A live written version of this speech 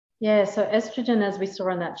Yeah, so estrogen, as we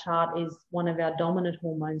saw on that chart, is one of our dominant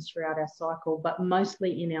hormones throughout our cycle, but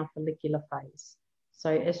mostly in our follicular phase.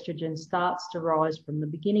 So estrogen starts to rise from the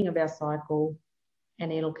beginning of our cycle,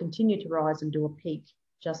 and it'll continue to rise and do a peak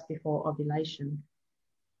just before ovulation.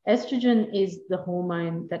 Estrogen is the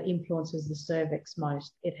hormone that influences the cervix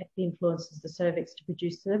most. It influences the cervix to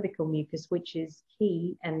produce cervical mucus, which is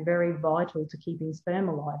key and very vital to keeping sperm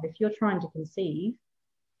alive. If you're trying to conceive,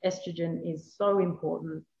 estrogen is so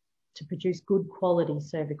important to produce good quality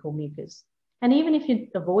cervical mucus. And even if you're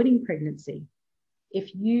avoiding pregnancy,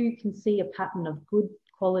 if you can see a pattern of good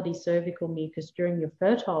quality cervical mucus during your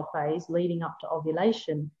fertile phase leading up to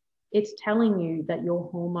ovulation, it's telling you that your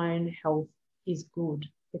hormone health is good.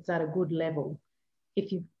 It's at a good level.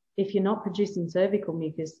 If you're not producing cervical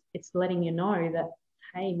mucus, it's letting you know that,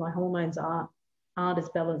 hey, my hormones aren't as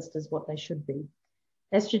balanced as what they should be.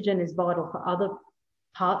 Estrogen is vital for other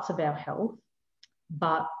parts of our health,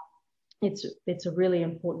 but it's a really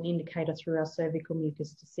important indicator through our cervical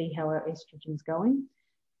mucus to see how our estrogen's going.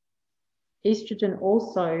 Estrogen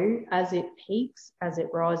also, as it peaks, as it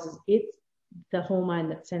rises, it's the hormone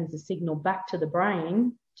that sends a signal back to the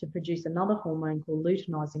brain to produce another hormone called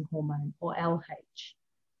luteinizing hormone, or LH.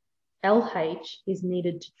 LH is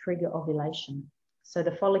needed to trigger ovulation. So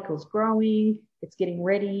the follicle's growing, it's getting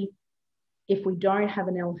ready. If we don't have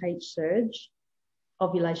an LH surge,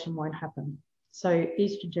 ovulation won't happen. So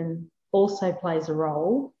estrogen also plays a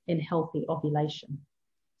role in healthy ovulation.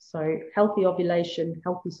 So healthy ovulation,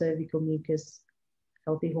 healthy cervical mucus,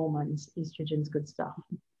 healthy hormones, estrogen's good stuff.